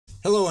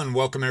Hello and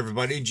welcome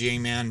everybody,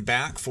 J-Man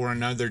back for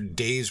another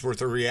day's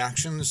worth of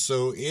reactions.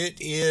 So it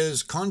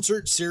is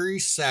Concert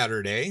Series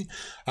Saturday,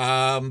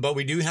 but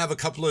we do have a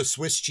couple of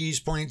Swiss cheese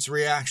points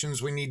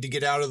reactions we need to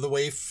get out of the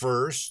way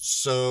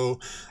first.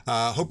 So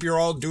hope you're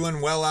all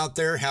doing well out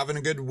there, having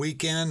a good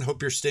weekend.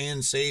 Hope you're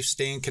staying safe,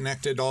 staying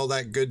connected, all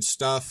that good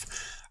stuff.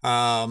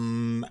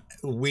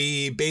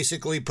 We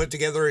basically put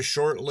together a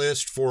short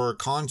list for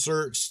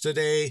concerts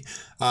today.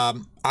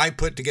 I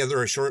put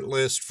together a short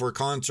list for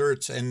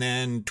concerts and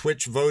then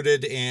Twitch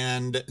voted,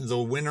 and the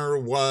winner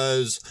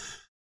was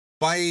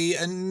by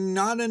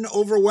not an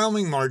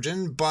overwhelming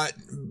margin, but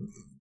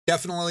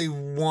definitely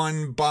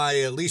won by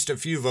at least a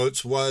few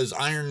votes, was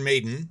Iron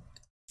Maiden.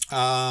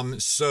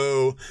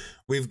 So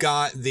we've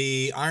got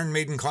the Iron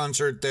Maiden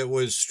concert that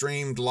was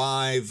streamed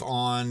live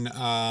on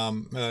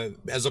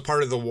as a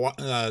part of the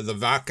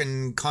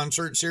Wacken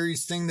concert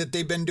series thing that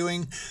they've been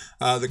doing,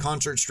 the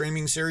concert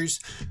streaming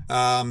series.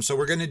 So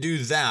we're going to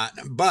do that,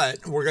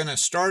 but we're going to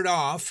start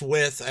off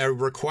with a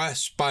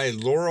request by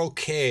Laurel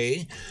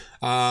K.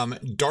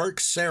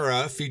 Dark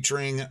Sarah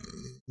featuring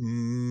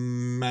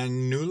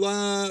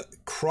Manuela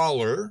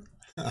Kraller.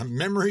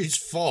 Memories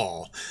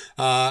Fall.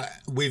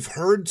 We've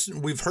heard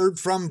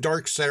from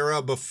Dark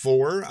Sarah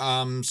before.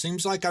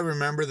 Seems like I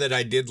remember that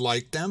I did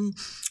like them.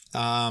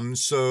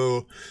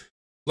 So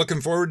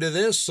looking forward to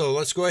this. So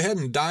let's go ahead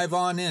and dive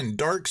on in.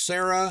 Dark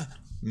Sarah,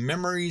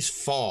 Memories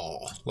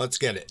Fall. Let's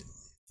get it.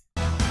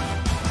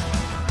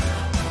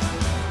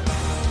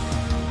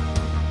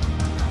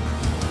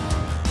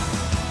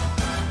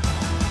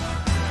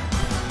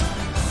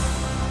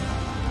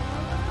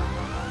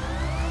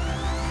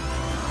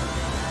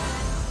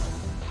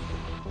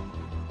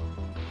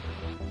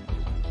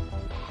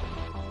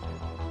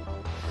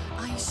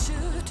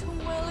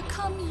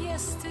 Welcome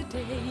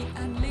yesterday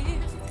and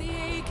lift the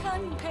ache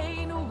and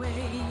pain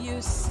away,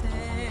 you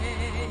say.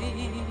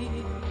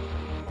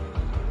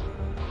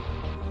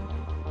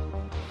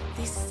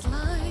 This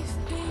life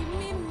gave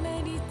me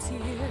many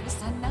tears,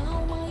 and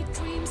now my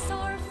dreams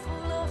are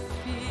full of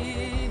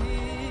fears.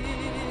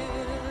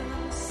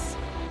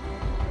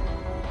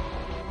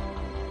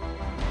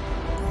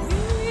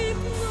 Weep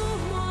no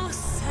more,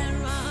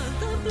 Sarah,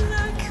 the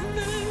black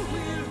veil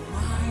will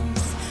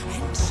rise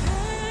and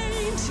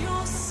change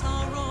your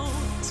sorrow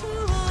to a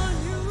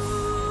new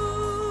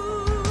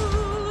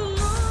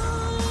love.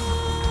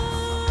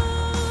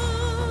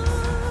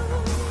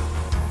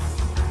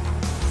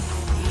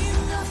 In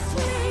the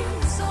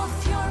flames of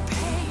your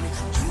pain,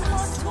 you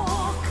must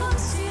walk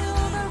until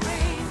the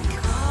rain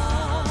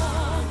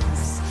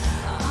comes.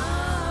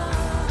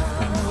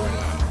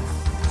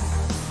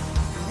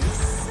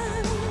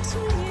 Listen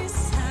to me,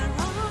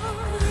 Sarah.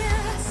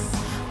 Yes,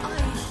 I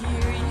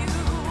hear you.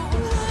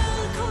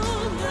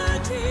 Welcome a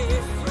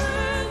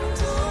different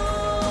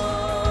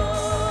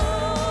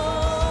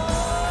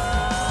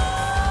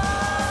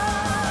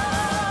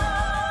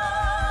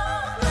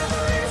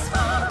Memories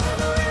fall,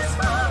 memories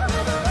fall,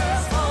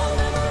 memories fall,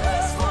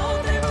 memories fall,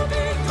 they will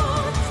be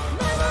gone.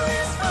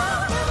 Memories fall,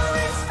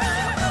 memories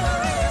fall,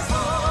 memories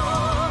fall.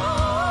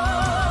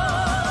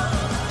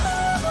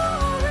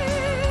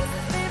 Memories,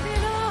 they be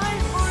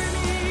life for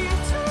me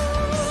too.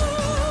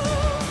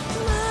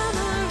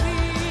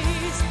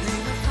 Memories, they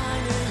will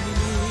finally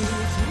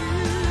leave you.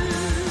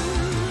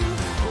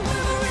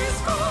 Memories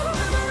fall,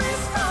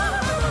 memories fall,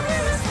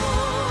 memories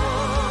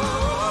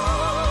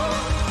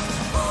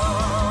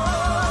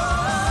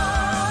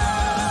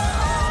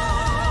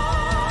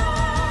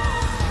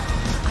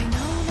I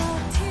know no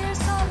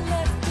tears are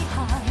left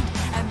behind,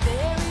 and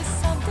there is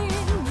something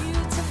new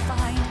to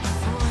find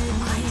for me.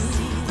 I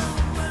see the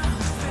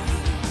world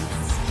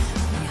fades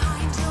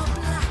behind your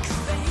black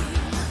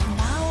veil.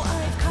 Now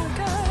I've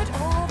conquered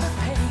all the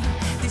pain,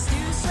 this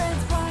new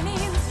strength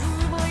running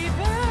through my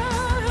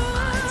veins. I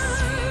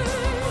see the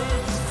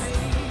world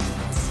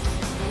fades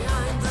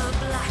behind the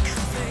black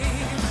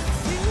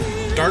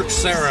veil. Dark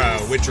Sarah,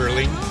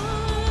 Witcherling.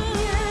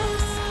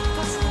 Yes,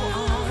 but who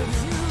are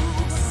you?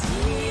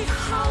 See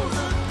how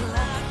the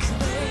black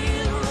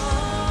veil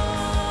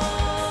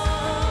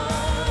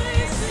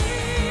rises.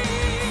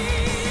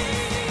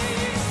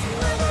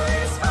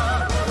 Memories fall,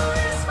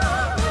 memories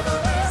fall,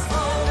 memories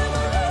fall,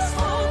 memories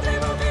fall, they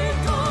will be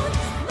gone.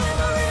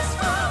 Memories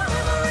fall,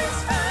 memories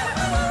fall,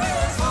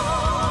 memories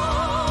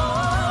fall.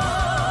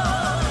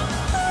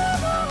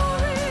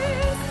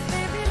 Memories,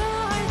 they be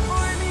life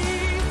for me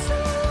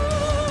too.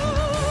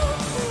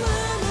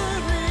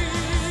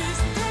 Memories,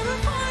 they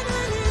will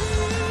finally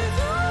leave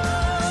you.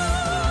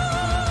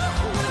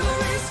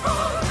 Memories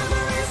fall,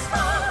 memories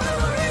fall,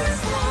 memories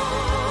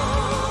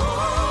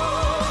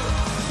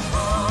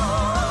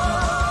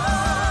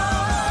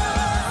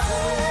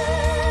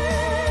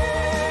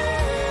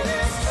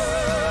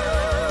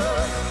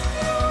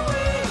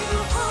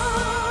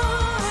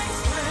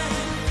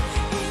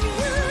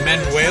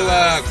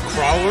Manuela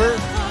Kraller.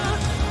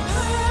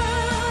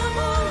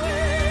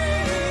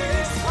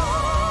 Memories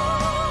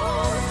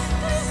fall,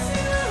 this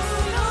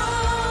new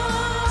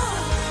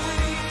life.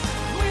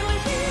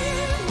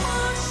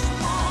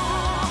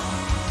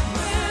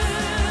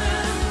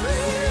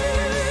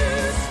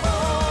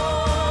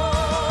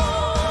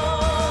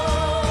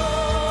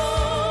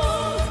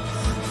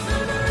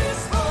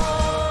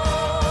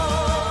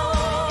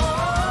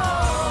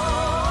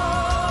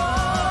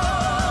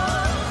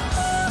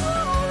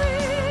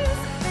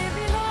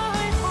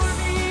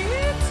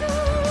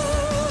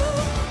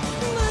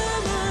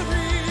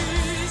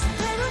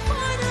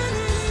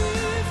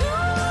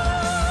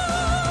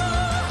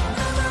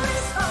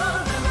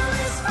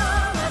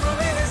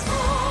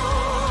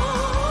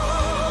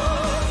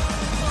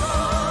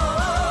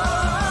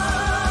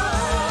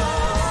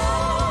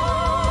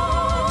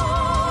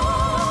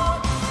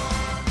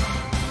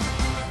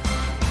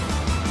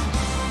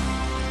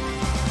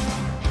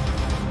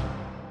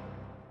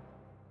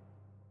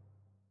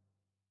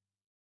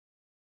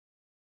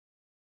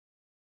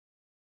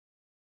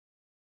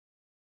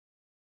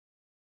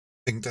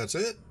 think that's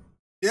it.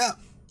 Yeah.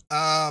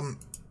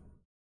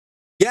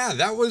 Yeah,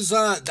 that was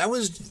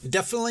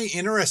definitely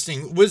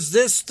interesting. Was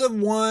this the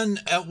one,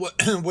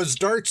 was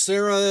Dark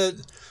Sarah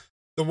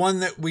the one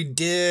that we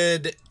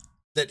did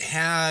that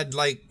had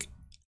like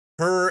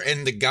her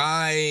and the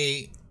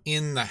guy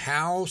in the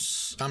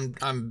house?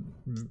 I'm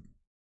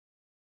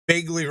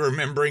vaguely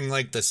remembering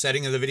like the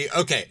setting of the video.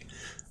 Okay.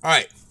 All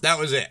right, that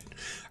was it.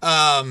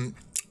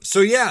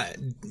 So yeah,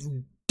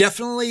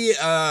 definitely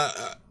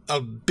a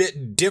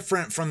bit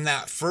different from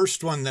that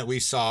first one that we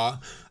saw.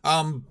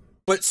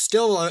 But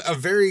still a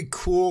very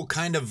cool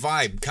kind of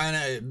vibe. Kind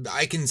of,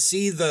 I can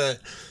see the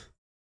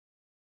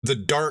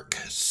Dark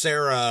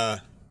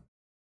Sarah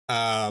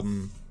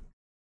in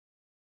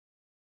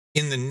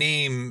the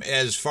name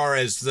as far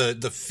as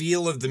the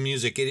feel of the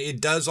music. It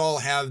does all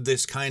have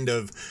this kind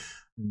of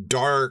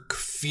dark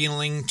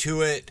feeling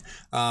to it,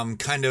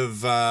 kind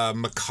of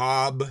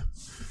macabre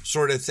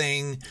sort of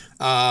thing.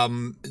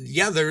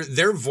 Yeah,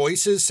 their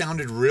voices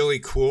sounded really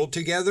cool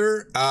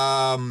together.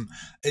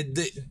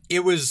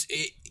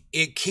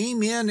 It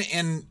came in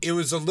and it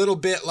was a little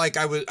bit like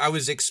I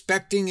was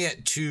expecting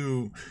it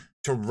to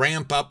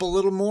ramp up a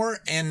little more,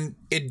 and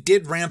it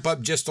did ramp up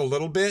just a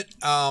little bit.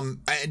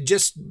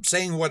 Just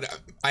saying what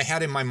I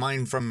had in my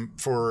mind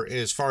for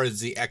as far as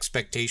the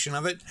expectation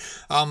of it.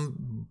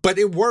 But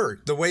it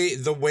worked the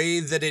way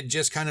that it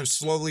just kind of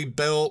slowly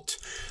built.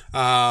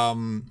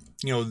 You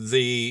know,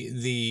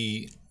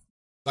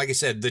 like I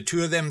said, the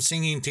two of them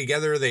singing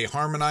together, they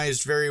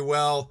harmonized very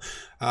well.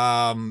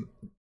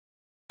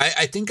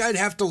 I think I'd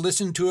have to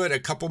listen to it a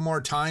couple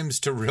more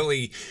times to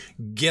really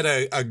get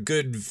a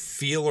good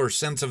feel or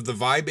sense of the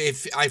vibe.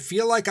 If I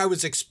feel like I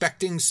was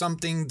expecting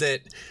something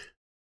that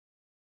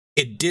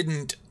it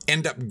didn't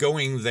end up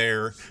going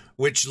there,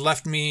 which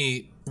left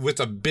me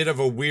with a bit of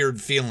a weird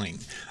feeling.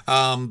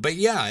 But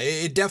yeah,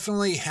 it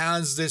definitely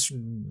has this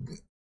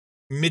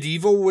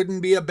medieval,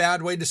 wouldn't be a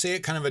bad way to say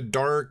it, kind of a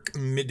dark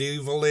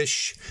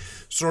medieval-ish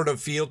sort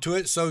of feel to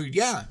it. So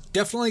yeah,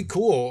 definitely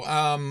cool.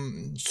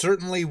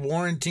 Certainly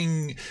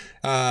warranting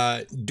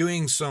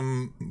doing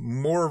some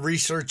more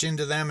research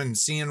into them and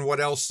seeing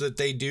what else that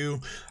they do.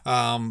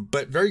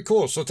 But very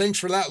cool. So thanks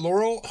for that,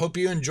 Laurel. Hope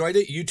you enjoyed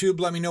it. YouTube,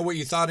 let me know what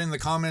you thought in the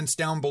comments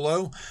down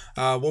below.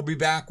 We'll be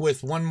back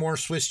with one more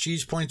Swiss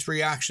Cheese Points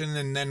reaction,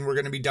 and then we're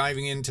going to be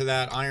diving into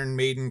that Iron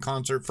Maiden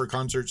concert for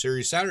Concert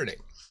Series Saturday.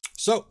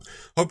 So,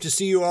 hope to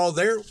see you all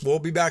there. We'll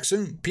be back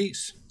soon.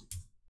 Peace.